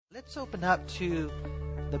Let's open up to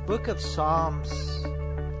the book of Psalms,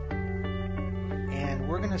 and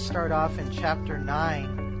we're going to start off in chapter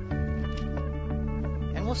 9,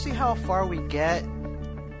 and we'll see how far we get.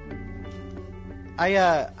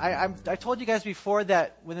 I told you guys before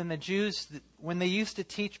that within the Jews, when they used to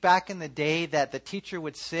teach back in the day, that the teacher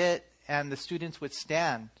would sit and the students would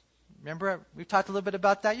stand. Remember, we talked a little bit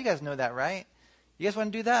about that. You guys know that, right? You guys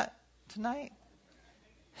want to do that tonight?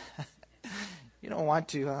 You don't want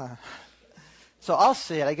to, So I'll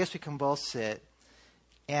sit. I guess we can both sit.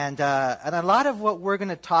 And a lot of what we're going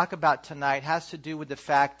to talk about tonight has to do with the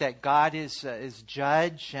fact that God is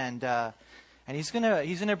judge, and He's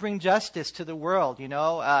gonna bring justice to the world. You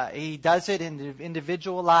know, He does it in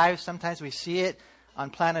individual lives. Sometimes we see it on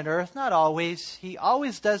planet Earth. Not always. He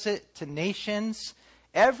always does it to nations.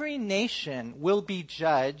 Every nation will be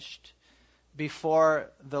judged before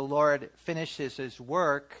the Lord finishes His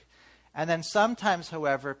work. And then sometimes,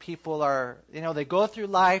 however, people are, they go through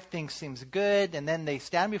life, things seems good, and then they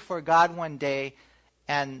stand before God one day,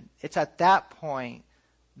 and it's at that point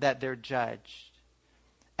that they're judged.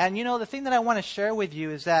 And, the thing that I want to share with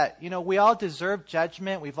you is that, we all deserve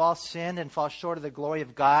judgment. We've all sinned and fall short of the glory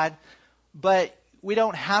of God, but we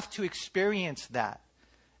don't have to experience that.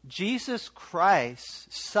 Jesus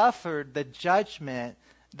Christ suffered the judgment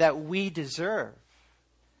that we deserve.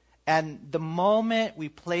 And the moment we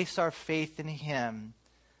place our faith in Him,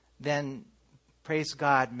 then praise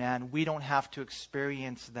God, man, we don't have to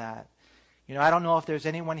experience that. I don't know if there's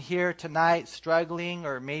anyone here tonight struggling,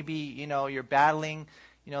 or maybe, you're battling,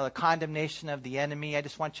 the condemnation of the enemy. I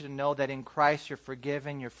just want you to know that in Christ you're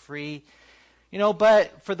forgiven, you're free.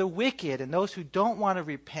 But for the wicked and those who don't want to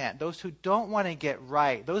repent, those who don't want to get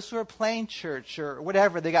right, those who are playing church or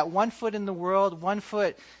whatever, they got one foot in the world, one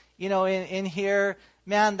foot, in here.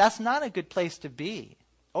 Man, that's not a good place to be.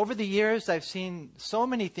 Over the years, I've seen so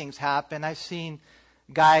many things happen. I've seen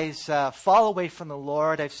guys fall away from the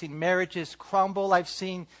Lord. I've seen marriages crumble. I've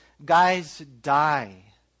seen guys die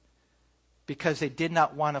because they did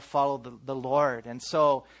not want to follow the Lord. And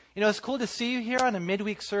so, it's cool to see you here on a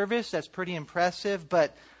midweek service. That's pretty impressive.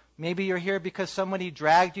 But maybe you're here because somebody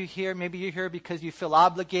dragged you here. Maybe you're here because you feel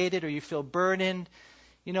obligated or you feel burdened.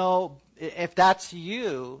 If that's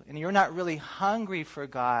you and you're not really hungry for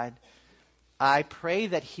God, I pray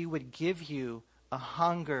that He would give you a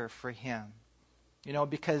hunger for Him.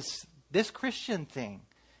 Because this Christian thing,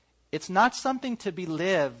 it's not something to be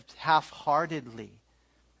lived half-heartedly.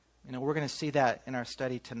 We're going to see that in our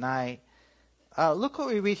study tonight. Look what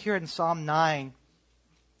we read here in Psalm 9.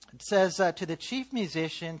 It says, to the chief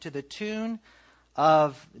musician, to the tune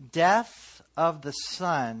of Death of the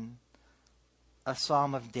Son, a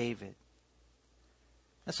psalm of David.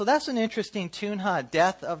 And so that's an interesting tune, huh?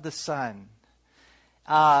 Death of the Son.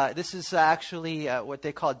 This is actually what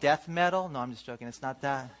they call death metal. No, I'm just joking. It's not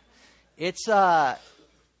that. It's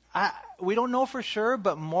we don't know for sure,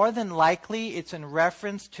 but more than likely it's in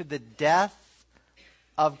reference to the death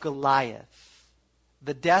of Goliath.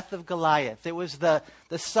 The death of Goliath. It was the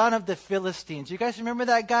son of the Philistines. You guys remember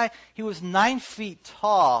that guy? He was 9 feet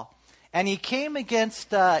tall, and he came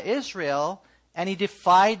against Israel. And he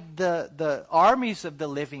defied the armies of the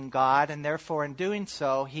living God, and therefore in doing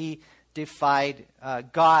so, he defied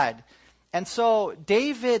God. And so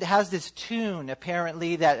David has this tune,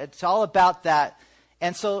 apparently, that it's all about that.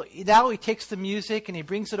 And so now he takes the music and he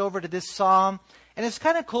brings it over to this psalm. And it's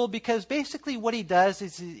kind of cool because basically what he does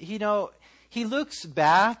is, he looks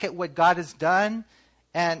back at what God has done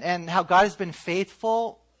and how God has been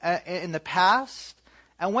faithful in the past.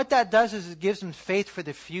 And what that does is it gives him faith for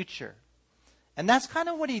the future. And that's kind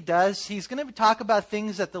of what he does. He's going to talk about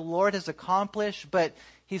things that the Lord has accomplished, but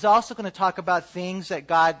he's also going to talk about things that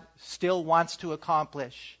God still wants to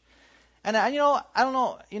accomplish. And, I don't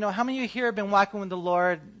know, how many of you here have been walking with the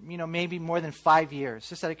Lord, maybe more than 5 years?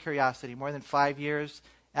 Just out of curiosity, more than 5 years?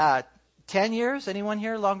 10 years? Anyone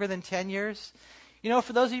here longer than 10 years?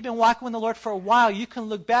 For those of you who've been walking with the Lord for a while, you can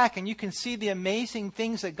look back and you can see the amazing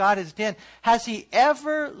things that God has done. Has He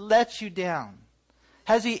ever let you down?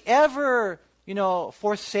 Has He ever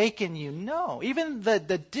forsaken you? No. Even the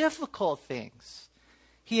difficult things,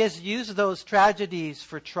 He has used those tragedies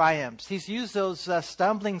for triumphs. He's used those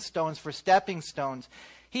stumbling stones for stepping stones.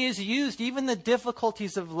 He has used even the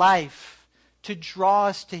difficulties of life to draw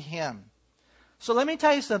us to Him. So let me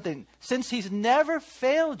tell you something. Since He's never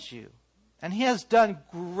failed you, and He has done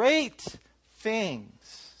great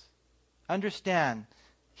things, understand,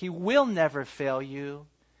 He will never fail you,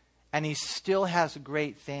 and He still has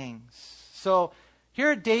great things. So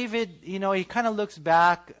here David, he kind of looks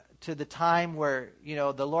back to the time where,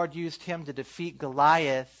 the Lord used him to defeat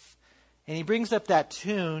Goliath. And he brings up that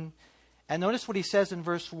tune. And notice what he says in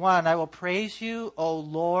verse 1. I will praise you, O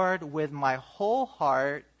Lord, with my whole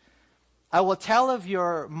heart. I will tell of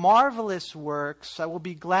your marvelous works. I will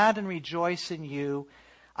be glad and rejoice in you.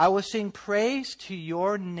 I will sing praise to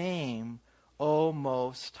your name, O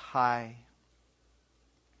Most High.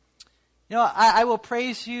 I will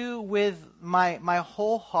praise you with my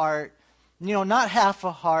whole heart. Not half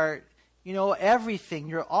a heart. Everything.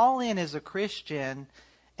 You're all in as a Christian.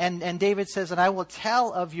 And David says, and I will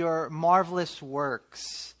tell of your marvelous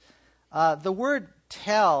works. The word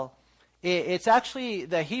tell, it's actually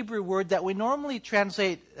the Hebrew word that we normally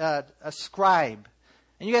translate a scribe.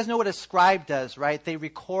 And you guys know what a scribe does, right? They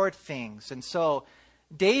record things. And so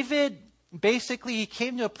David, basically, he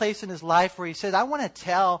came to a place in his life where he said, I want to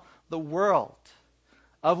tell the world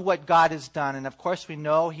of what God has done. And of course we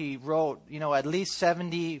know he wrote, at least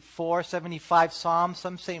 74, 75 Psalms,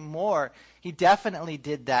 some say more. He definitely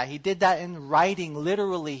did that. He did that in writing,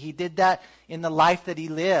 literally. He did that in the life that he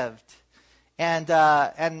lived. And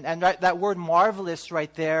that word marvelous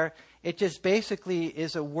right there, it just basically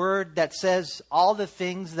is a word that says all the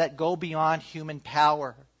things that go beyond human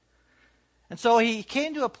power. And so he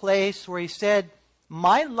came to a place where he said,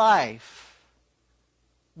 my life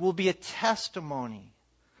will be a testimony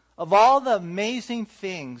of all the amazing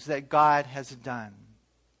things that God has done.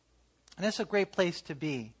 And it's a great place to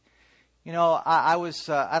be.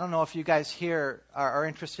 I don't know if you guys here are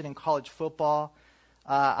interested in college football.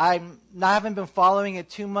 I haven't been following it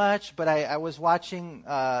too much, but I was watching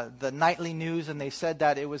the nightly news, and they said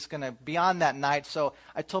that it was going to be on that night. So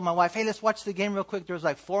I told my wife, hey, let's watch the game real quick. There was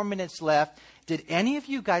like 4 minutes left. Did any of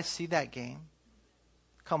you guys see that game?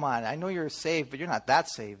 Come on, I know you're saved, but you're not that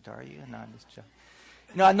saved, are you? No, I'm just joking.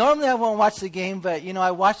 Normally I won't watch the game, but,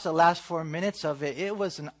 I watched the last 4 minutes of it. It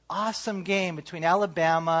was an awesome game between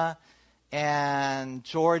Alabama and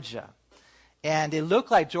Georgia. And it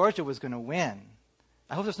looked like Georgia was going to win.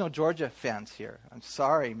 I hope there's no Georgia fans here. I'm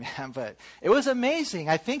sorry, man, but it was amazing.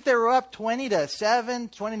 I think they were up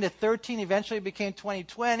 20-7, 20-13. Eventually it became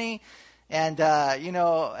 20-20. And,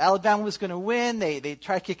 Alabama was going to win. They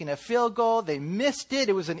tried kicking a field goal. They missed it.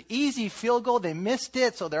 It was an easy field goal. They missed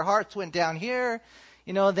it, so their hearts went down here.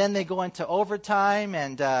 Then they go into overtime,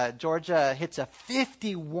 and Georgia hits a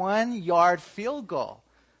 51-yard field goal.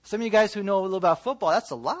 Some of you guys who know a little about football,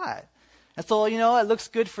 that's a lot. And so, it looks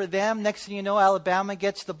good for them. Next thing you know, Alabama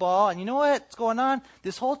gets the ball. And you know what's going on?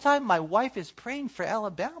 This whole time, my wife is praying for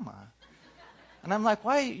Alabama. And I'm like,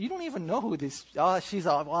 why? You don't even know who this... Oh, she's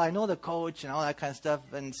all, well, I know the coach and all that kind of stuff.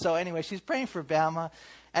 And so anyway, she's praying for Bama.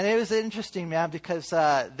 And it was interesting, man, because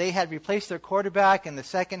they had replaced their quarterback in the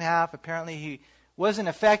second half. Apparently he wasn't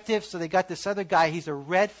effective, so they got this other guy. He's a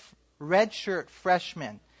red shirt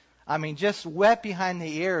freshman. I mean, just wet behind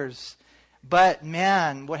the ears. But,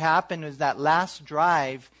 man, what happened was that last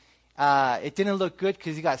drive, it didn't look good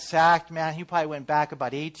because he got sacked, man. He probably went back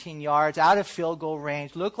about 18 yards, out of field goal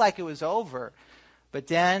range. Looked like it was over. But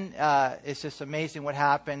then it's just amazing what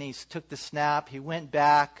happened. He took the snap. He went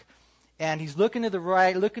back, and he's looking to the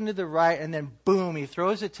right, and then, boom, he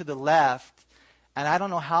throws it to the left. And I don't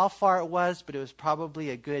know how far it was, but it was probably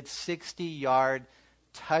a good 60-yard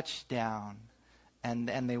touchdown.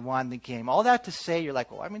 And they won the game. All that to say, you're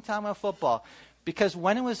like, well, I've been talking about football. Because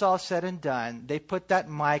when it was all said and done, they put that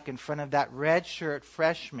mic in front of that red shirt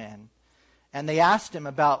freshman, and they asked him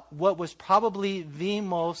about what was probably the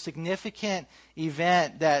most significant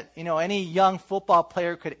event that, any young football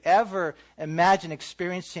player could ever imagine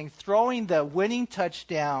experiencing, throwing the winning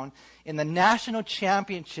touchdown in the national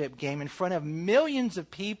championship game in front of millions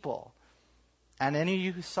of people. And any of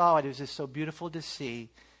you who saw it, it was just so beautiful to see.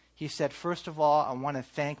 He said, first of all, I want to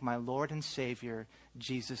thank my Lord and Savior,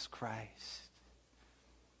 Jesus Christ.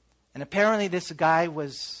 And apparently this guy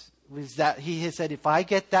was that he had said, if I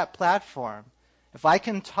get that platform, if I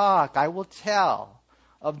can talk, I will tell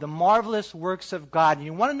of the marvelous works of God. And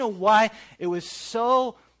you want to know why it was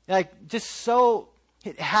so,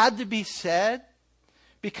 it had to be said?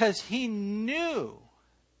 Because he knew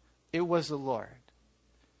it was the Lord.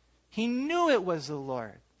 He knew it was the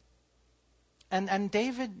Lord. And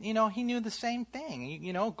David, he knew the same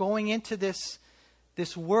thing, going into this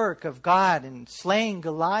work of God and slaying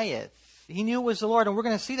Goliath. He knew it was the Lord, and we're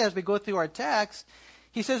going to see that as we go through our text.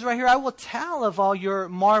 He says right here, I will tell of all your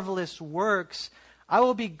marvelous works. I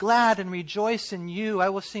will be glad and rejoice in you. I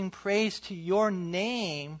will sing praise to your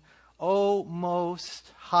name, O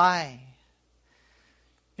Most High.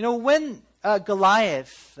 When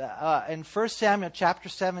Goliath, in 1 Samuel chapter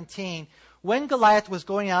 17, when Goliath was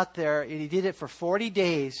going out there, and he did it for 40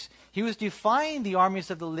 days, he was defying the armies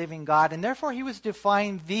of the living God, and therefore he was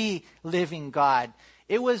defying the living God.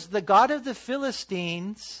 It was the god of the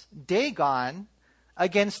Philistines, Dagon,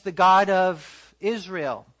 against the God of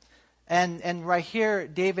Israel. And right here,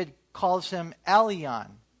 David calls him Elion,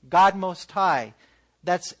 God Most High.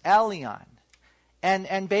 That's Elion.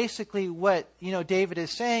 And basically what, David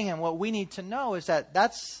is saying and what we need to know is that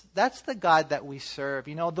that's the God that we serve.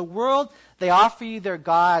 The world, they offer you their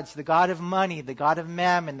gods, the God of money, the God of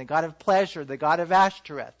mammon, the God of pleasure, the God of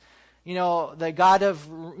Ashtoreth. The God of,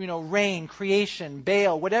 rain, creation,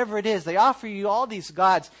 Baal, whatever it is. They offer you all these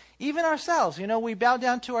gods. Even ourselves, we bow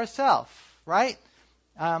down to ourselves, right?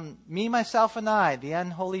 Me, myself, and I, the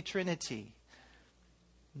unholy Trinity.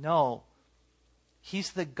 No,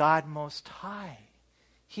 he's the God Most High.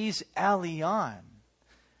 He's Elion.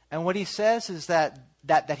 And what he says is that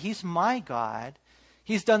he's my God.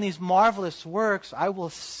 He's done these marvelous works. I will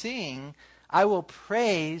sing, I will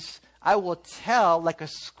praise, I will tell, like a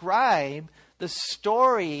scribe, the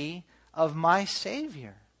story of my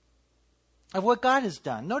Savior, of what God has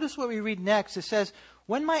done. Notice what we read next. It says,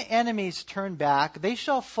 when my enemies turn back, they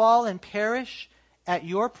shall fall and perish at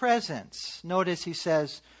your presence. Notice he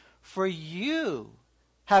says, for you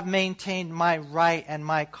have maintained my right and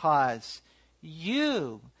my cause.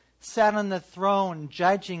 You sat on the throne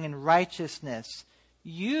judging in righteousness.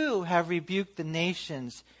 You have rebuked the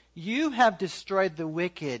nations. You have destroyed the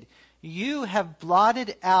wicked. You have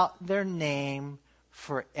blotted out their name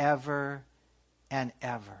forever and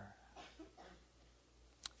ever.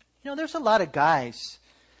 There's a lot of guys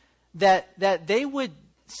that they would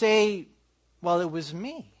say, well, it was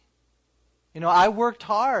me. I worked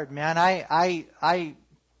hard, man. I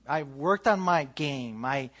worked on my game.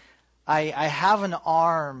 I have an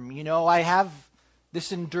arm. I have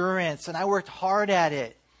this endurance, and I worked hard at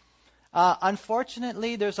it.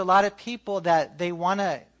 Unfortunately, there's a lot of people that they want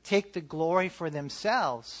to take the glory for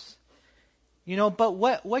themselves. But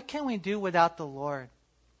what can we do without the Lord?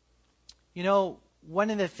 One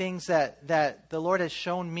of the things that the Lord has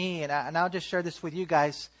shown me, and I'll just share this with you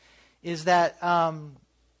guys, is that I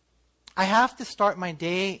have to start my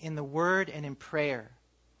day in the Word and in prayer.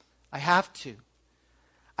 I have to.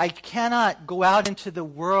 I cannot go out into the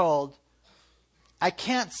world. I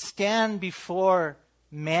can't stand before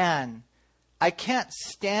man. I can't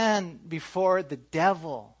stand before the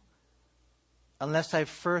devil unless I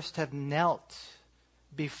first have knelt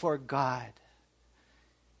before God.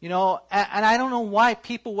 And I don't know why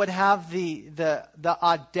people would have the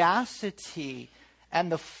audacity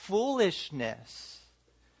and the foolishness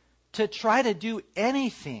to try to do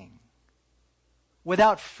anything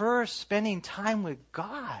without first spending time with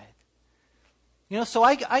God. So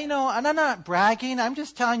I know, and I'm not bragging, I'm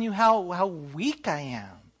just telling you how weak I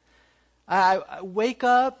am. I wake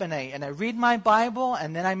up and I read my Bible,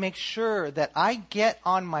 and then I make sure that I get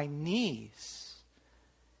on my knees.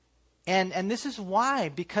 And this is why,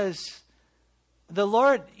 because the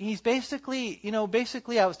Lord, he's basically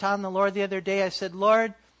I was telling the Lord the other day, I said,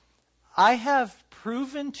 Lord, I have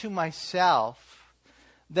proven to myself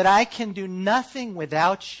that I can do nothing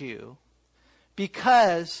without you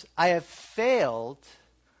because I have failed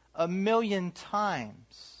 1,000,000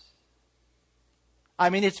 times. I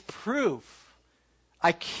mean, it's proof.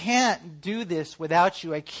 I can't do this without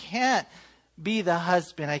you. I can't be the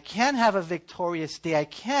husband. I can't have a victorious day. I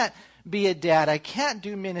can't be a dad. I can't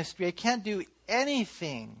do ministry. I can't do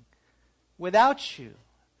anything without you.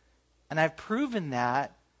 And I've proven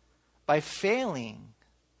that by failing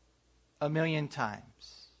 1,000,000 times.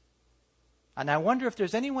 And I wonder if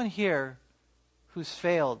there's anyone here who's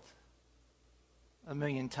failed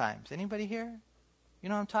 1,000,000 times. Anybody here? You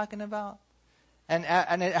know what I'm talking about? And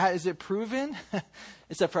is it proven?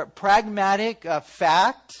 It's a pragmatic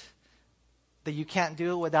fact that you can't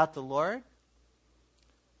do it without the Lord.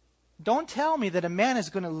 Don't tell me that a man is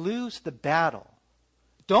going to lose the battle.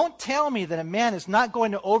 Don't tell me that a man is not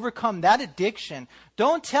going to overcome that addiction.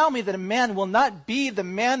 Don't tell me that a man will not be the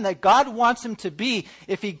man that God wants him to be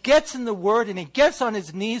if he gets in the Word and he gets on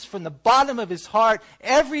his knees from the bottom of his heart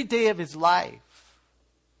every day of his life.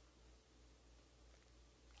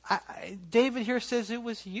 David here says it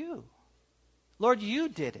was you. Lord, you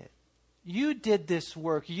did it. You did this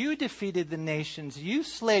work. You defeated the nations. You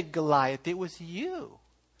slayed Goliath. It was you.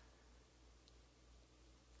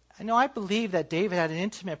 I believe that David had an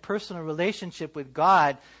intimate personal relationship with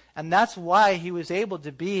God, and that's why he was able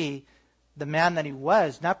to be the man that he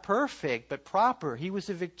was. Not perfect, but proper. He was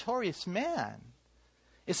a victorious man.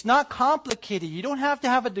 It's not complicated. You don't have to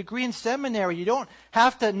have a degree in seminary. You don't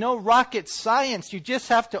have to know rocket science. You just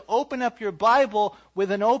have to open up your Bible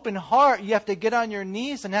with an open heart. You have to get on your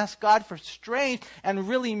knees and ask God for strength and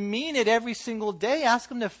really mean it every single day.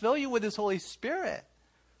 Ask Him to fill you with His Holy Spirit.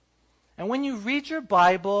 And when you read your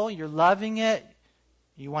Bible, you're loving it,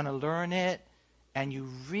 you want to learn it, and you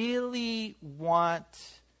really want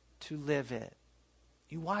to live it.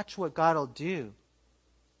 You watch what God will do.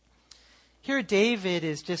 Here David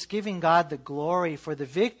is just giving God the glory for the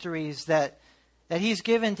victories that he's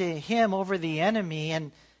given to him over the enemy.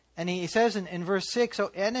 And he says in verse 6,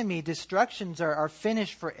 "O enemy, destructions are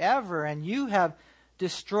finished forever, and you have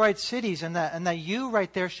destroyed cities." And the "you"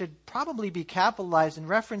 right there should probably be capitalized in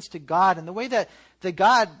reference to God. And the way that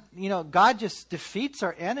God just defeats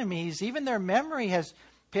our enemies, even their memory has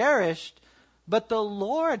perished, but the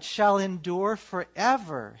Lord shall endure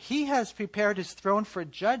forever. He has prepared his throne for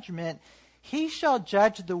judgment. He shall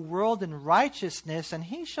judge the world in righteousness, and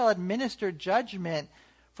he shall administer judgment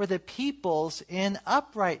for the peoples in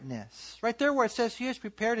uprightness. Right there where it says he has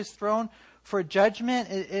prepared his throne for judgment,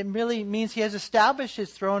 it really means he has established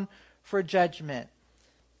his throne for judgment.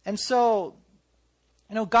 And so,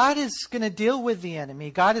 God is going to deal with the enemy.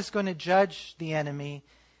 God is going to judge the enemy.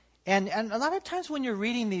 And a lot of times when you're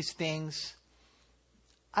reading these things,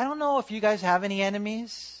 I don't know if you guys have any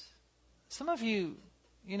enemies. Some of you,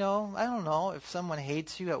 I don't know if someone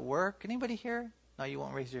hates you at work. Anybody here? No, you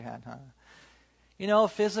won't raise your hand, huh?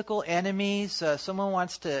 Physical enemies. Someone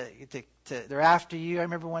wants to, they're after you. I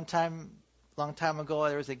remember one time, a long time ago,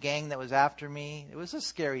 there was a gang that was after me. It was a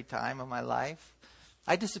scary time of my life.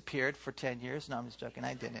 I disappeared for 10 years. No, I'm just joking.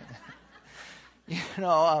 I didn't.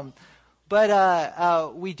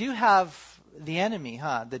 But we do have the enemy,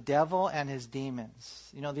 the devil and his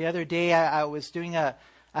demons. The other day I was doing a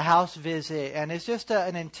house visit, and it's just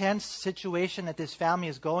an intense situation that this family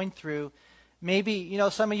is going through. Maybe,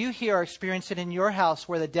 some of you here are experiencing it in your house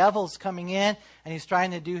where the devil's coming in and he's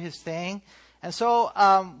trying to do his thing. And so,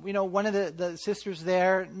 one of the sisters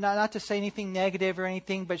there, not to say anything negative or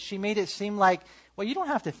anything, but she made it seem like, well, you don't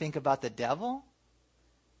have to think about the devil.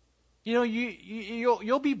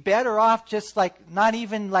 You'll be better off just not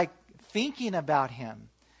even thinking about him.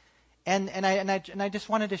 And I just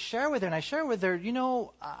wanted to share with her, and I share with her,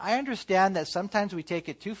 I understand that sometimes we take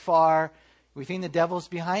it too far. We think the devil's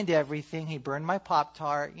behind everything. He burned my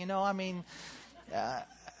Pop-Tart.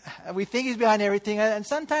 We think he's behind everything. And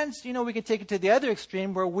sometimes, we can take it to the other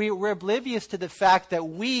extreme where we're oblivious to the fact that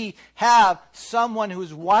we have someone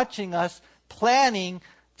who's watching us, planning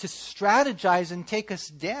to strategize and take us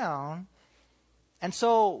down. And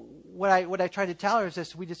so what I try to tell her is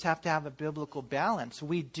this: we just have to have a biblical balance.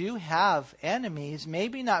 We do have enemies,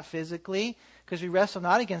 maybe not physically, because we wrestle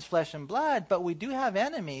not against flesh and blood, but we do have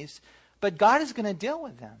enemies. But God is going to deal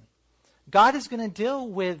with them. God is going to deal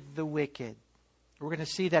with the wicked. We're going to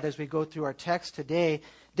see that as we go through our text today.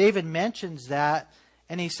 David mentions that,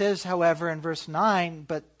 and he says, however, in verse 9,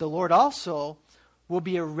 "But the Lord also will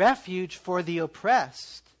be a refuge for the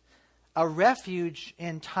oppressed, a refuge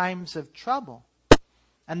in times of trouble.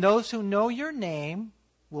 And those who know your name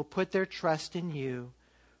will put their trust in you,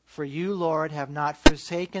 for you, Lord, have not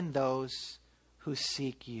forsaken those who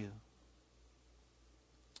seek you."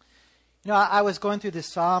 I was going through this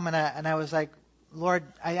psalm, and I was like, Lord,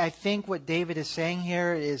 I think what David is saying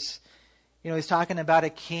here is, he's talking about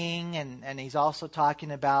a king, and he's also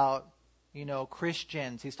talking about,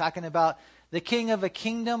 Christians. He's talking about the king of a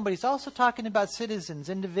kingdom, but he's also talking about citizens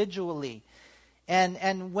individually.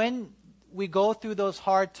 And when we go through those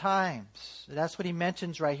hard times, that's what he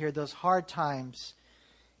mentions right here, those hard times.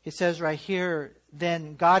 He says right here,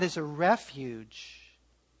 then God is a refuge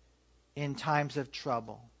in times of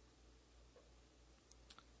trouble.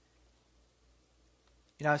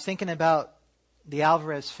 I was thinking about the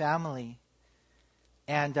Alvarez family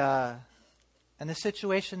and the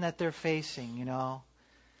situation that they're facing, I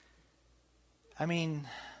mean,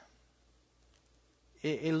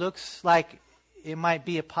 it looks like it might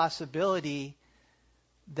be a possibility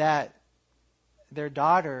that their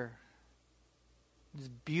daughter, this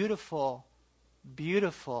beautiful,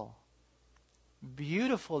 beautiful,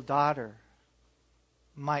 beautiful daughter,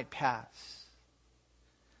 might pass.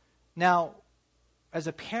 Now, as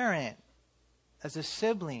a parent, as a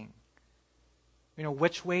sibling,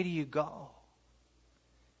 which way do you go?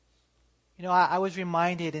 I was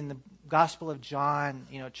reminded in the Gospel of John,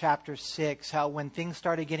 chapter 6, how when things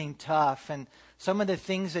started getting tough and some of the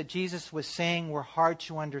things that Jesus was saying were hard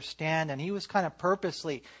to understand, and he was kind of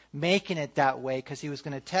purposely making it that way because he was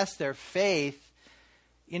going to test their faith,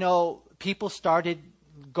 people started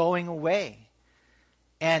going away.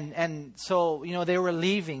 And so, they were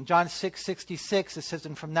leaving. John 6:66, it says,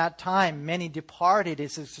 and from that time, many departed.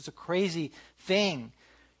 It's just a crazy thing.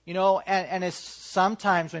 And it's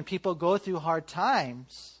sometimes when people go through hard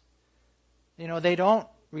times, they don't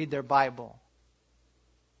read their Bible.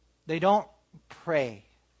 They don't pray.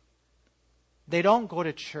 They don't go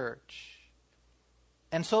to church.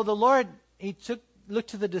 And so the Lord, he looked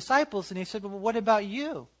to the disciples and he said, well, what about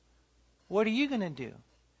you? What are you going to do?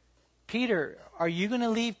 Peter, are you going to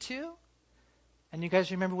leave too? And you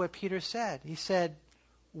guys remember what Peter said. He said,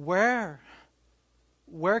 where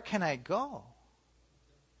can I go?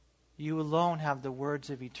 You alone have the words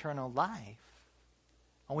of eternal life.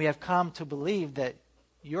 And we have come to believe that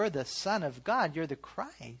you're the Son of God. You're the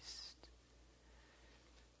Christ.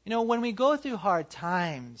 You know, when we go through hard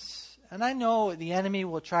times, and I know the enemy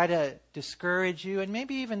will try to discourage you, and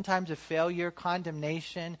maybe even times of failure,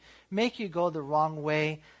 condemnation, make you go the wrong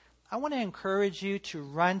way, I want to encourage you to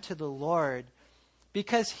run to the Lord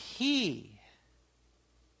because He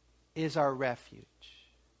is our refuge.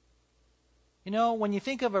 You know, when you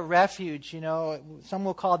think of a refuge, you know, some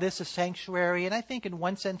will call this a sanctuary, and I think in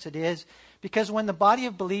one sense it is, because when the body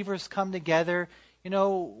of believers come together, you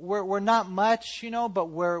know, we're not much, you know, but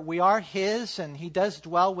we are His, and He does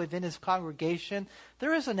dwell within His congregation.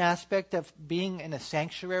 There is an aspect of being in a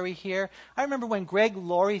sanctuary here. I remember when Greg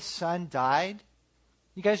Laurie's son died.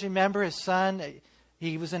 You guys remember his son?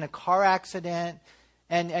 He was in a car accident,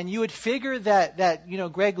 and you would figure that you know,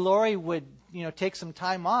 Greg Laurie would, you know, take some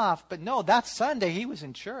time off, but no, that Sunday he was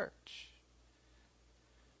in church.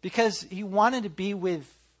 Because he wanted to be with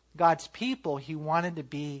God's people. He wanted to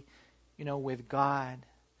be, you know, with God.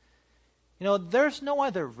 You know, there's no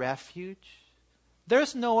other refuge.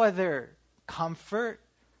 There's no other comfort.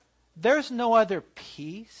 There's no other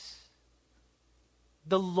peace.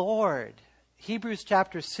 The Lord, Hebrews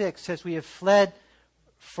chapter 6 says we have fled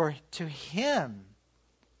to Him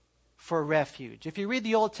for refuge. If you read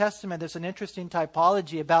the Old Testament, there's an interesting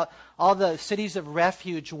typology about all the cities of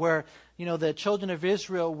refuge where, you know, the children of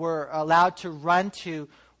Israel were allowed to run to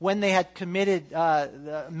when they had committed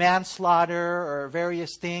manslaughter or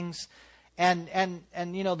various things, and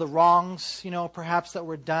you know, the wrongs, you know, perhaps that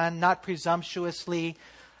were done, not presumptuously,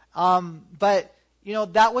 but you know,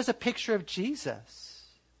 that was a picture of Jesus.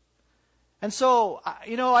 And so,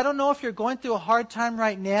 you know, I don't know if you're going through a hard time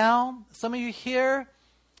right now. Some of you here,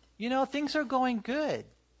 you know, things are going good.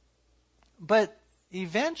 But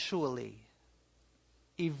eventually,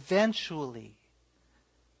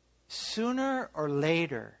 sooner or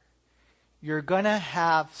later, you're going to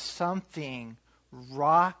have something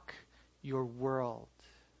rock your world.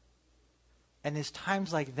 And it's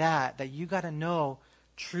times like that you got to know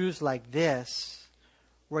truths like this,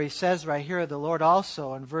 where he says right here, the Lord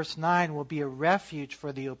also, in verse 9, will be a refuge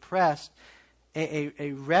for the oppressed,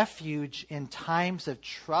 a refuge in times of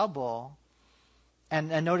trouble. And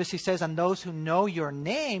notice he says, and those who know your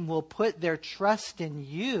name will put their trust in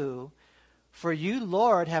you, for you,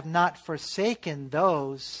 Lord, have not forsaken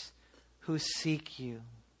those who seek you.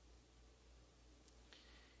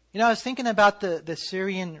 You know, I was thinking about the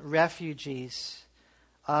Syrian refugees.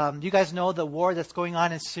 You guys know the war that's going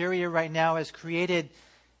on in Syria right now has created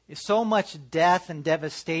so much death and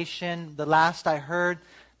devastation. The last I heard,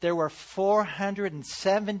 there were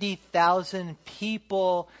 470,000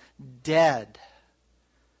 people dead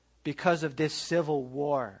because of this civil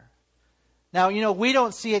war. Now, you know, we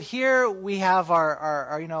don't see it here. We have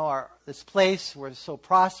our this place. We're so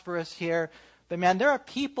prosperous here. But man, there are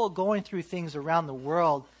people going through things around the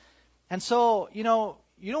world. And so, you know,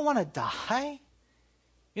 you don't want to die.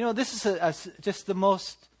 You know, this is just the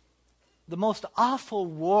most awful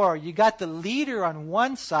war. You got the leader on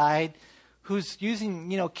one side who's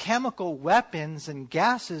using, you know, chemical weapons and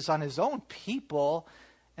gases on his own people.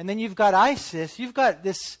 And then you've got ISIS. You've got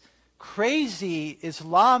this crazy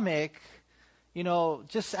Islamic, you know,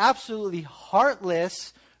 just absolutely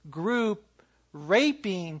heartless group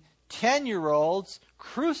raping 10-year-olds,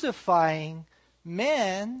 crucifying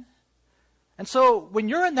men. And so when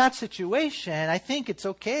you're in that situation, I think it's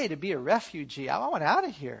okay to be a refugee. I want out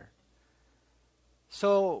of here.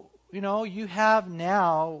 So, you know, you have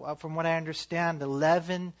now, from what I understand,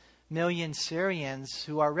 11 million Syrians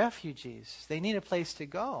who are refugees. They need a place to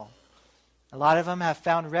go. A lot of them have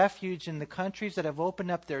found refuge in the countries that have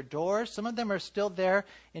opened up their doors. Some of them are still there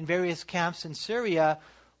in various camps in Syria.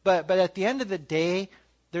 But at the end of the day,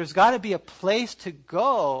 there's got to be a place to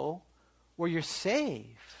go where you're safe.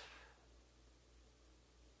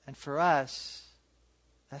 And for us,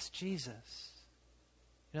 that's Jesus.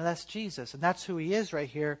 You know, that's Jesus. And that's who He is right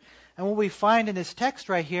here. And what we find in this text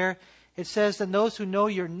right here, it says, and those who know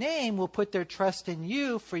your name will put their trust in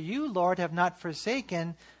you, for you, Lord, have not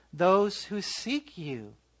forsaken those who seek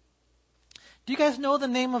you. Do you guys know the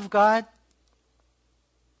name of God?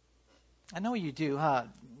 I know you do, huh?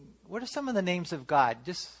 What are some of the names of God?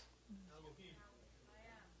 Just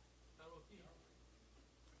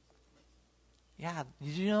yeah.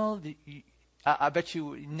 Did you know I bet you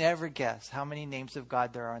would never guess how many names of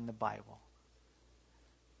God there are in the Bible.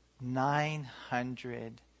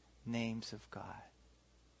 900 names of God.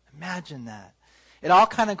 Imagine that. It all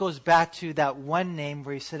kind of goes back to that one name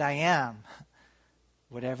where he said, I am.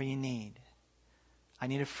 Whatever you need. I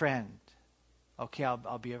need a friend. Okay,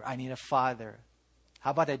 I need a father.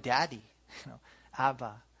 How about a daddy?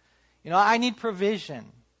 Abba. I need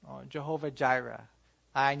provision. Oh, Jehovah Jireh.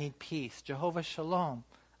 I need peace. Jehovah Shalom.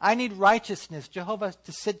 I need righteousness. Jehovah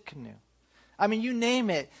Tsidkenu. I mean, you name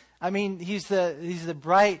it. I mean, he's the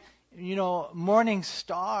bright, morning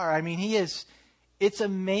star. I mean, he is. It's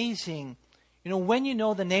amazing. When you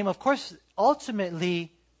know the name, of course,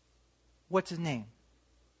 ultimately, what's his name?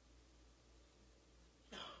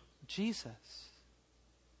 Jesus.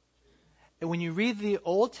 And when you read the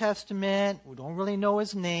Old Testament, we don't really know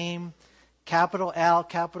his name. Capital L,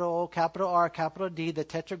 capital O, capital R, capital D, the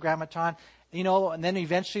Tetragrammaton. And then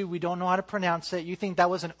eventually we don't know how to pronounce it. You think that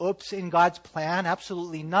was an oops in God's plan?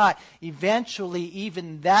 Absolutely not. Eventually,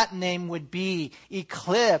 even that name would be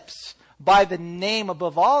eclipsed by the name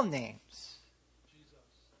above all names. Jesus.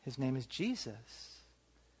 His name is Jesus.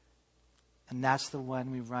 And that's the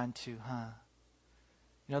one we run to, huh?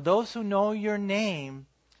 Those who know your name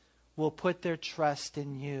will put their trust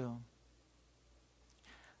in you.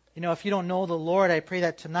 If you don't know the Lord, I pray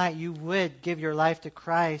that tonight you would give your life to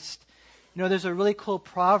Christ. There's a really cool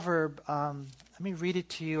proverb. Let me read it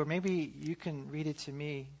to you, or maybe you can read it to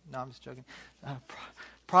me. No, I'm just joking.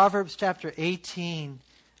 Proverbs chapter 18.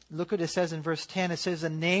 Look what it says in verse 10. It says, the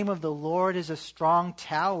name of the Lord is a strong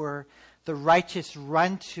tower. The righteous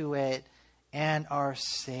run to it and are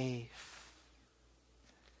safe.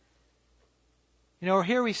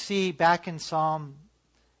 Here we see back in Psalm,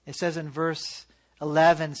 it says in verse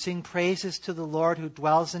 11, sing praises to the Lord who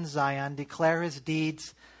dwells in Zion, declare his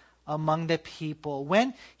deeds among the people.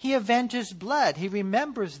 When he avenges blood, he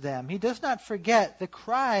remembers them. He does not forget the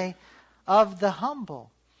cry of the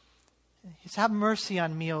humble. He says, have mercy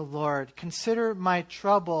on me, O Lord. Consider my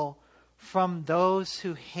trouble from those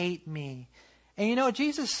who hate me. And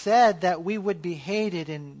Jesus said that we would be hated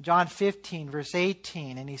in John 15, verse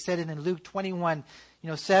 18. And he said it in Luke 21,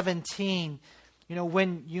 17.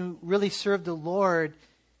 When you really serve the Lord,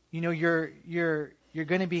 you're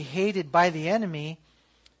going to be hated by the enemy.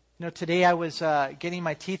 Today I was getting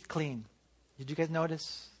my teeth cleaned. Did you guys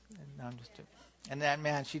notice? No, I'm just joking. And that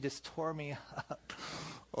man, she just tore me up.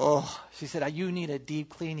 Oh, she said, you need a deep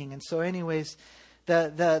cleaning. And so anyways,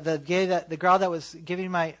 the girl that was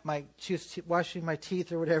giving she was washing my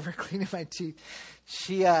teeth or whatever, cleaning my teeth,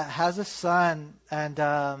 she has a son. And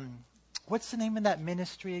what's the name of that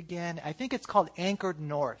ministry again? I think it's called Anchored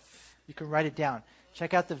North. You can write it down.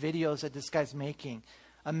 Check out the videos that this guy's making.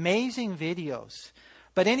 Amazing videos.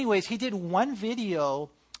 But anyways, he did one video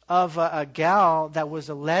of a gal that was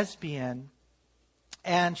a lesbian,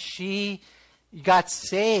 and she got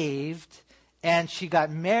saved, and she got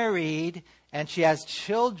married, and she has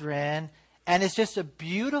children, and it's just a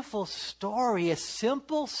beautiful story, a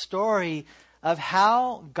simple story of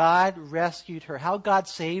how God rescued her, how God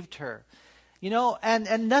saved her.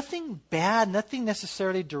 And nothing bad, nothing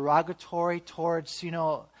necessarily derogatory towards,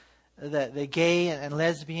 the gay and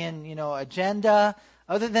lesbian, agenda,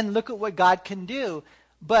 other than look at what God can do.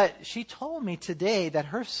 But she told me today that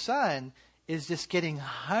her son is just getting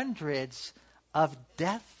hundreds of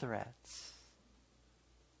death threats.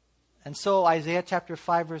 And so Isaiah chapter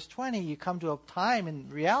 5 verse 20, you come to a time in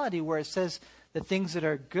reality where it says the things that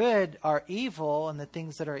are good are evil and the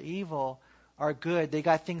things that are evil are good. They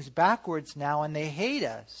got things backwards now and they hate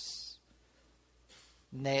us.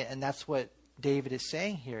 And that's what David is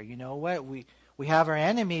saying here. You know what? We have our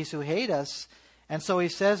enemies who hate us. And so he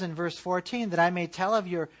says in verse 14, that I may tell of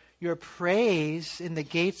your praise in the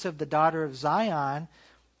gates of the daughter of Zion.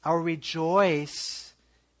 I'll rejoice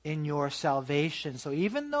in your salvation. So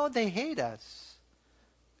even though they hate us,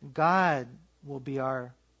 God will be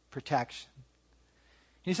our protection.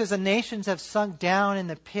 He says, the nations have sunk down in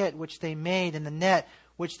the pit which they made, and the net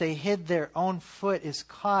which they hid their own foot is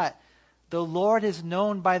caught. The Lord is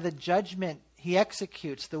known by the judgment he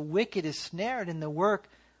executes. The wicked is snared in the work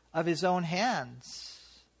of his own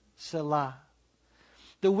hands. Selah.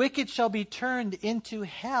 The wicked shall be turned into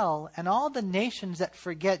hell, and all the nations that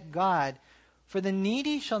forget God. For the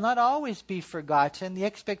needy shall not always be forgotten. The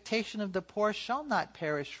expectation of the poor shall not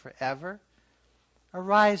perish forever.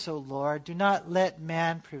 Arise, O Lord, do not let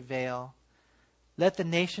man prevail. Let the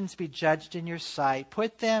nations be judged in your sight.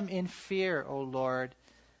 Put them in fear, O Lord,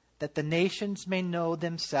 that the nations may know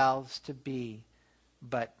themselves to be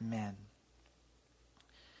but men.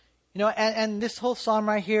 And this whole psalm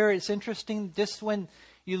right here is interesting. Just when,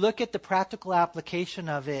 you look at the practical application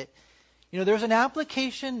of it, there's an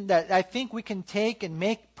application that I think we can take and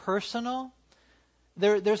make personal.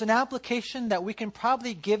 There's an application that we can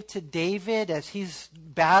probably give to David as he's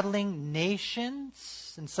battling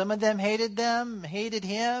nations. And some of them hated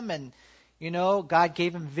him, and, God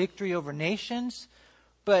gave him victory over nations.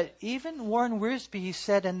 But even Warren Wiersbe, he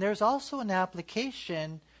said, and there's also an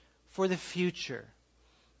application for the future.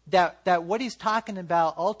 That what he's talking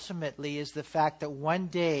about ultimately is the fact that one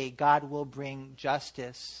day God will bring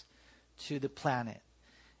justice to the planet.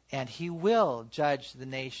 And he will judge the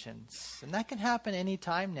nations. And that can happen any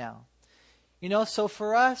time now. So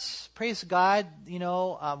for us, praise God,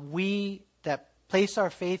 we that place our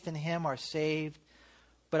faith in him are saved.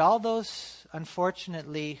 But all those,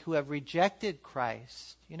 unfortunately, who have rejected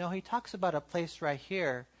Christ, he talks about a place right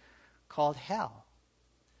here called hell.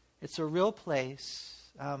 It's a real place.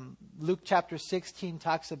 Luke chapter 16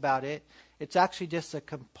 talks about it. It's actually just a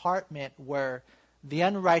compartment where the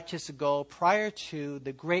unrighteous go prior to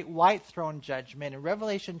the great white throne judgment. In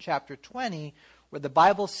Revelation chapter 20, where the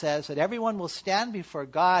Bible says that everyone will stand before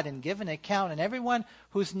God and give an account, and everyone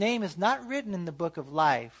whose name is not written in the book of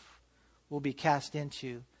life will be cast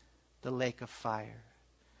into the lake of fire.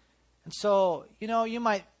 And so, you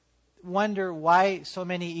might wonder why so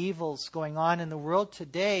many evils going on in the world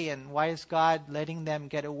today, and why is God letting them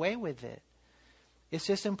get away with it? It's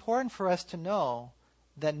just important for us to know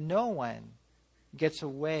that no one gets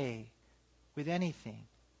away with anything.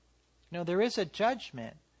 There is a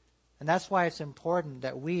judgment, and that's why it's important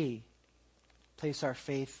that we place our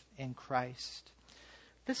faith in Christ.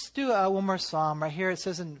 Let's do one more psalm right here. It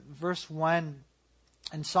says in verse 1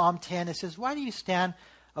 in Psalm 10, it says, "Why do you stand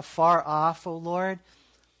afar off, O Lord?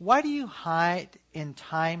 Why do you hide in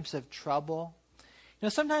times of trouble?"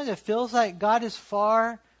 Sometimes it feels like God is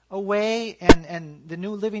far away, and the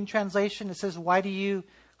New Living Translation, it says, "Why do you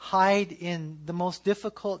hide in the most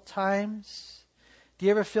difficult times?" Do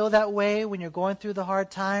you ever feel that way when you're going through the hard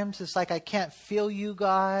times? It's like, I can't feel you,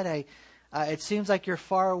 God. It seems like you're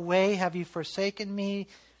far away. Have you forsaken me?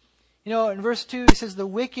 In verse 2, he says, "The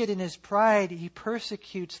wicked in his pride, he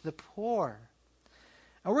persecutes the poor."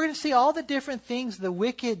 And we're going to see all the different things the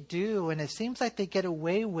wicked do, and it seems like they get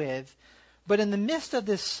away with. But in the midst of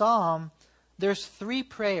this psalm, there's 3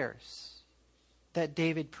 prayers that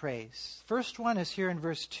David prays. First one is here in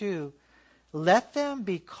verse 2. "Let them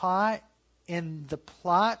be caught in the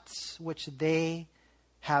plots which they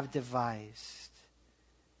have devised."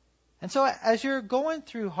 And so as you're going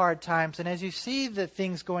through hard times, and as you see the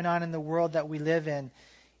things going on in the world that we live in,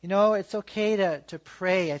 it's okay to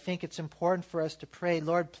pray. I think it's important for us to pray,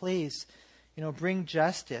 "Lord, please, bring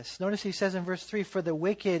justice." Notice he says in verse 3, "For the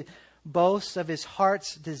wicked boasts of his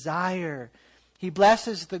heart's desire. He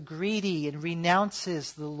blesses the greedy and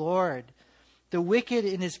renounces the Lord. The wicked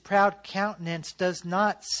in his proud countenance does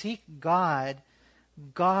not seek God.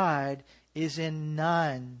 God is in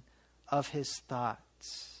none of his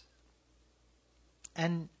thoughts."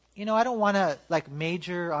 And, I don't want to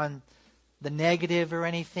major on the negative or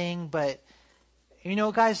anything, but,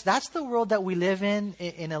 guys, that's the world that we live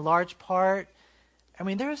in a large part. I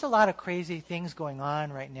mean, there's a lot of crazy things going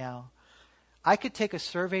on right now. I could take a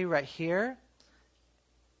survey right here.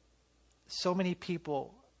 So many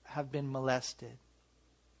people have been molested.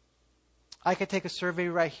 I could take a survey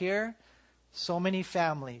right here. So many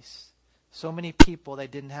families, so many people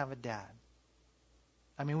that didn't have a dad.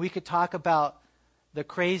 I mean, we could talk about the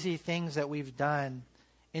crazy things that we've done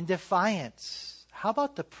in defiance. How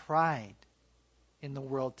about the pride in the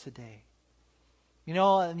world today?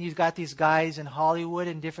 And you've got these guys in Hollywood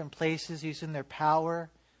and different places using their power,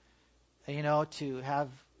 to have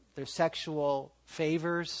their sexual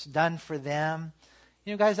favors done for them.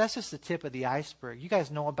 Guys, that's just the tip of the iceberg. You guys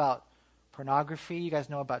know about pornography. You guys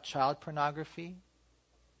know about child pornography.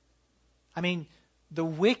 I mean, the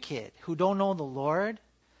wicked who don't know the Lord.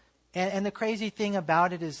 And the crazy thing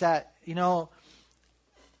about it is that,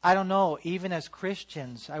 I don't know, even as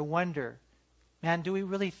Christians, I wonder, man, do we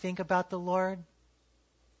really think about the Lord?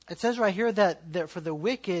 It says right here that for the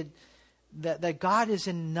wicked, that God is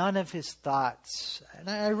in none of his thoughts. And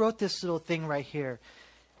I wrote this little thing right here.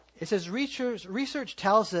 It says research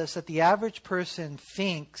tells us that the average person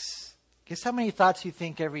thinks, guess how many thoughts you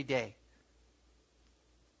think every day?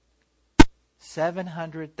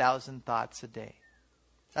 700,000 thoughts a day.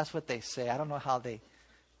 That's what they say. I don't know how I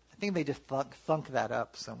think they just thunk that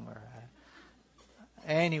up somewhere.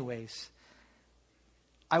 Anyways,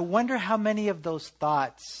 I wonder how many of those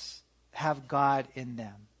thoughts have God in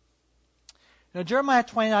them. Jeremiah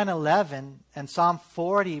 29:11 and Psalm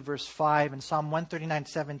 40 verse 5 and Psalm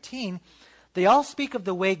 139:17, they all speak of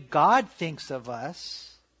the way God thinks of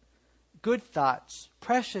us. good thoughts,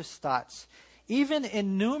 precious thoughts, even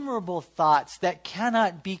innumerable thoughts that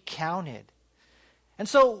cannot be counted. And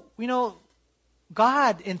so,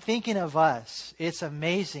 God, in thinking of us, it's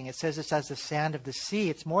amazing. It says it's as the sand of the sea.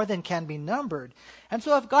 It's more than can be numbered. And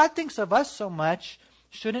so if God thinks of us so much,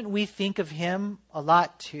 shouldn't we think of him a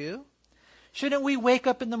lot too? Shouldn't we wake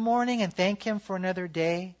up in the morning and thank him for another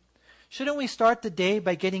day? Shouldn't we start the day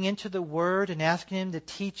by getting into the Word and asking him to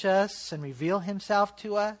teach us and reveal himself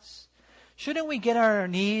to us? Shouldn't we get on our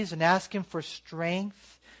knees and ask him for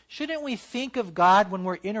strength? Shouldn't we think of God when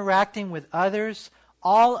we're interacting with others,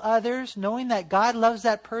 all others, knowing that God loves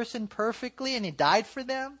that person perfectly and he died for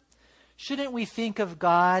them? Shouldn't we think of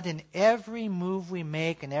God in every move we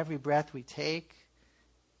make and every breath we take?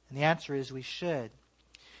 And the answer is we should.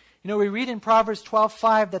 We read in Proverbs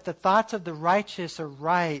 12:5 that the thoughts of the righteous are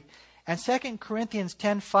right. And 2 Corinthians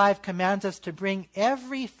 10:5 commands us to bring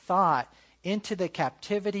every thought into the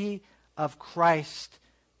captivity of Christ,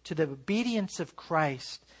 to the obedience of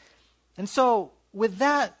Christ. And so, with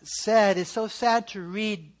that said, it's so sad to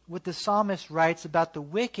read what the psalmist writes about the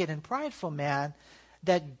wicked and prideful man,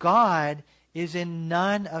 that God is in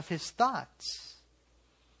none of his thoughts.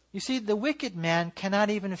 You see, the wicked man cannot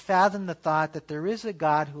even fathom the thought that there is a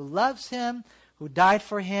God who loves him, who died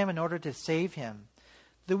for him in order to save him.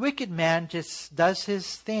 The wicked man just does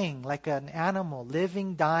his thing like an animal,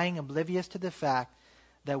 living, dying, oblivious to the fact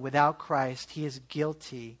that without Christ he is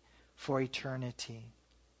guilty for eternity.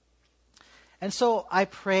 And so I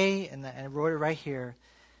pray, and I wrote it right here,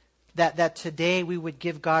 that today we would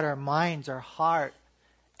give God our minds, our heart,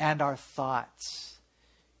 and our thoughts.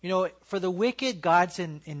 For the wicked, God's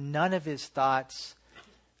in none of his thoughts.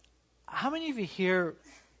 How many of you here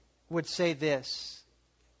would say this?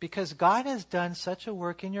 Because God has done such a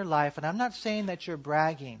work in your life, and I'm not saying that you're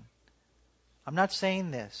bragging. I'm not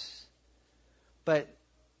saying this. But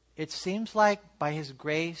it seems like by his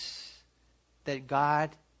grace that God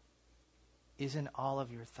is in all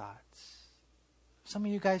of your thoughts. Some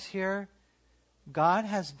of you guys here, God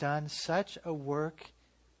has done such a work,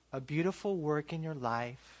 a beautiful work in your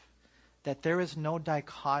life, that there is no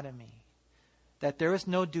dichotomy, that there is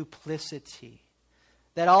no duplicity,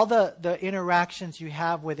 that all the interactions you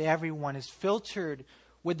have with everyone is filtered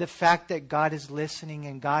with the fact that God is listening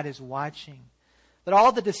and God is watching. That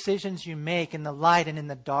all the decisions you make in the light and in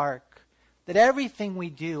the dark, that everything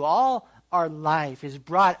we do, all our life is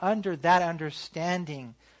brought under that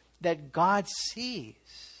understanding that God sees.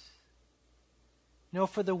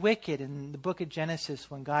 For the wicked, in the book of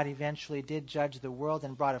Genesis, when God eventually did judge the world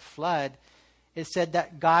and brought a flood, it said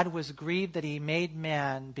that God was grieved that he made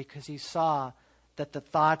man because he saw that the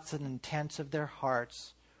thoughts and intents of their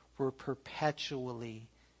hearts were perpetually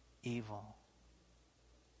evil.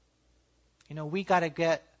 We got to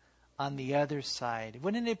get on the other side.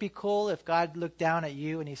 Wouldn't it be cool if God looked down at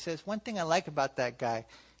you and he says, one thing I like about that guy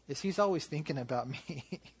is he's always thinking about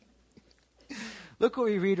me. Look what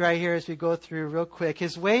we read right here as we go through real quick.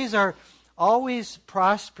 His ways are always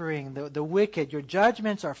prospering, the wicked. Your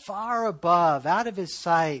judgments are far above, out of his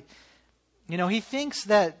sight. He thinks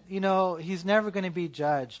that, he's never going to be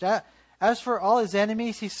judged. As for all his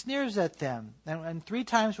enemies, he sneers at them. And 3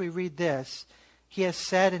 times we read this. He has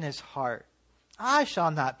said in his heart, I shall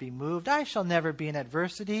not be moved. I shall never be in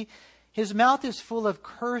adversity. His mouth is full of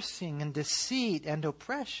cursing and deceit and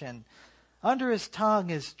oppression. Under his tongue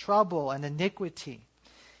is trouble and iniquity.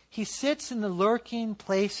 He sits in the lurking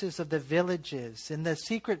places of the villages, in the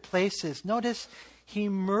secret places. Notice, he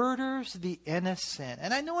murders the innocent.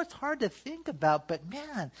 And I know it's hard to think about, but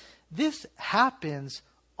man, this happens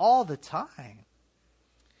all the time.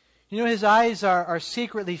 His eyes are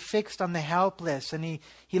secretly fixed on the helpless, and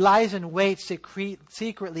he lies in wait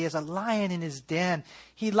secretly as a lion in his den.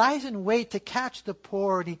 He lies in wait to catch the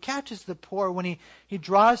poor, and he catches the poor when he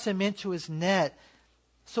draws them into his net.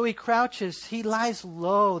 So he crouches, he lies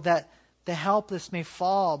low that the helpless may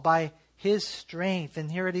fall by his strength. And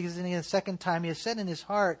here it is in the second time. He has said in his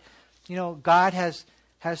heart, God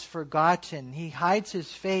has forgotten. He hides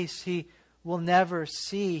his face. He will never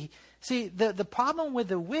see. See, the problem with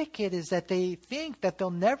the wicked is that they think that they'll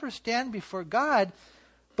never stand before God,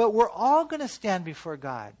 but we're all going to stand before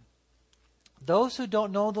God. Those who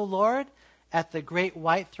don't know the Lord at the great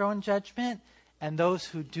white throne judgment, and those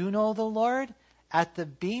who do know the Lord at the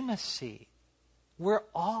Bema seat. We're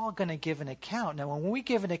all going to give an account. Now, when we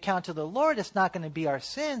give an account to the Lord, it's not going to be our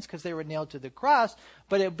sins because they were nailed to the cross,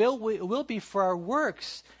 but it will be for our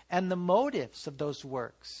works and the motives of those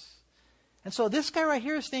works. And so this guy right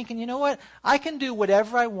here is thinking, you know what? I can do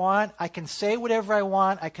whatever I want. I can say whatever I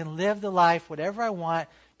want. I can live the life whatever I want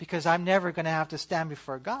because I'm never going to have to stand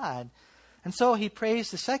before God. And so he prays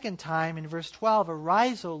the second time in verse 12,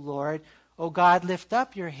 "Arise, O Lord, O God, lift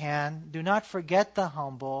up your hand. Do not forget the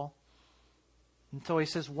humble." And so he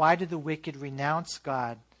says, why do the wicked renounce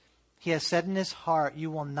God? He has said in his heart, "You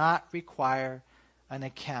will not require an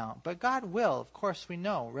account." But God will, of course we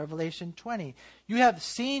know. Revelation 20. "You have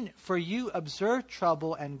seen, for you observe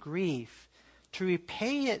trouble and grief, to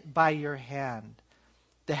repay it by your hand.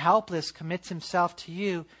 The helpless commits himself to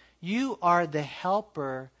you. You are the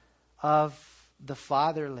helper of the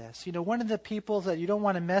fatherless." You know, one of the people that you don't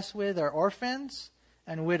want to mess with are orphans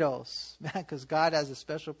and widows, because God has a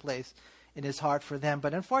special place in his heart for them.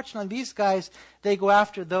 But unfortunately, these guys, they go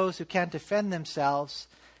after those who can't defend themselves.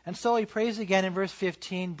 And so he prays again in verse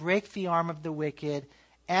 15, "Break the arm of the wicked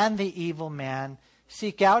and the evil man.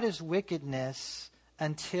 Seek out his wickedness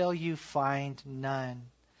until you find none.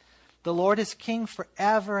 The Lord is king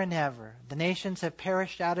forever and ever. The nations have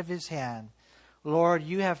perished out of his hand. Lord,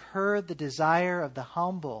 you have heard the desire of the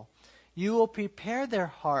humble. You will prepare their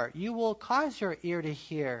heart. You will cause your ear to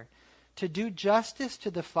hear, to do justice to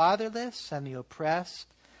the fatherless and the oppressed,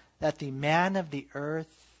 that the man of the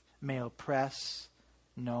earth may oppress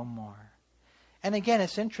no more." And again,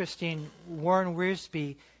 it's interesting, Warren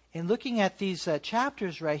Wiersbe, in looking at these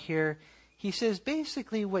chapters right here, he says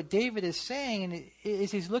basically what David is saying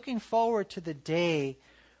is he's looking forward to the day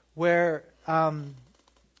where,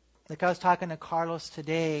 like I was talking to Carlos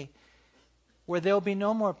today, where there will be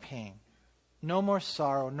no more pain, no more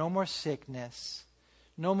sorrow, no more sickness,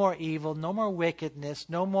 no more evil, no more wickedness,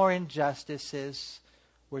 no more injustices,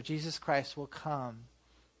 where Jesus Christ will come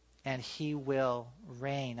and he will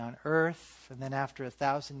reign on earth. And then after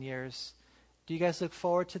 1,000 years, do you guys look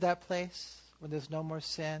forward to that place where there's no more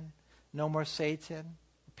sin, no more Satan?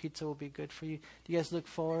 Pizza will be good for you. Do you guys look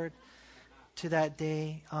forward to that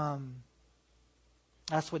day?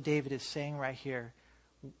 That's what David is saying right here.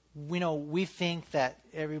 We think that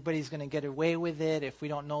everybody's going to get away with it if we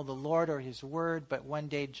don't know the Lord or his word, but one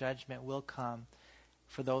day judgment will come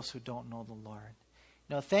for those who don't know the Lord.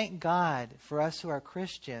 Thank God for us who are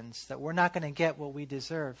Christians that we're not going to get what we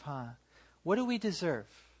deserve, huh? What do we deserve?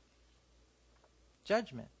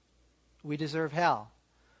 Judgment. We deserve hell.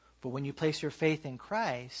 But when you place your faith in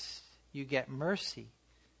Christ, you get mercy.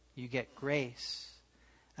 You get grace.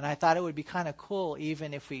 And I thought it would be kind of cool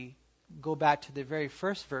even if we go back to the very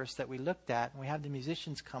first verse that we looked at, and we have the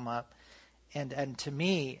musicians come up. And to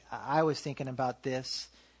me, I was thinking about this.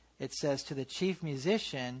 It says, "To the chief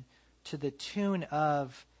musician, to the tune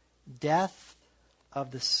of Death of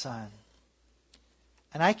the Son."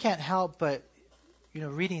 And I can't help but,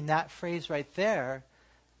 reading that phrase right there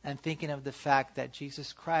and thinking of the fact that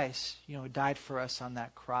Jesus Christ, died for us on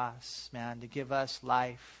that cross, man, to give us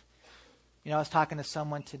life. I was talking to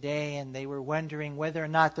someone today and they were wondering whether or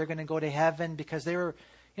not they're going to go to heaven because they were,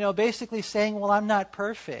 basically saying, well, I'm not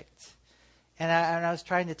perfect. And I was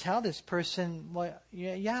trying to tell this person, well,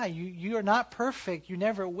 yeah, you are not perfect. You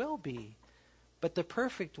never will be. But the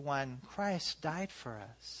perfect one, Christ, died for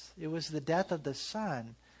us. It was the death of the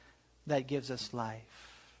Son that gives us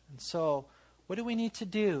life. And so, what do we need to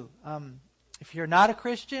do? If you're not a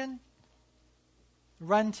Christian,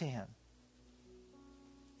 run to him.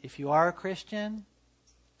 If you are a Christian,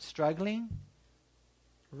 struggling,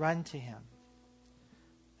 run to him.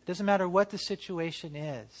 It doesn't matter what the situation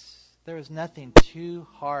is. There is nothing too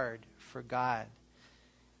hard for God.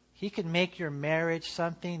 He can make your marriage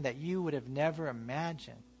something that you would have never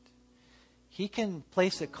imagined. He can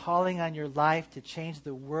place a calling on your life to change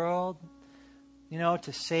the world,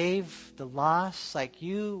 to save the lost like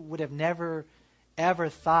you would have never, ever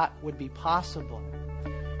thought would be possible.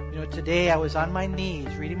 Today I was on my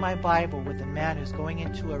knees reading my Bible with a man who's going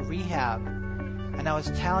into a rehab, and I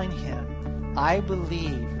was telling him, I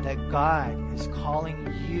believe that God is calling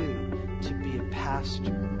you to be a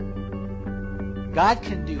pastor. God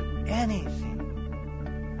can do anything,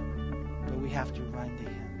 but we have to run to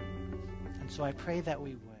him. And so I pray that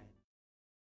we will.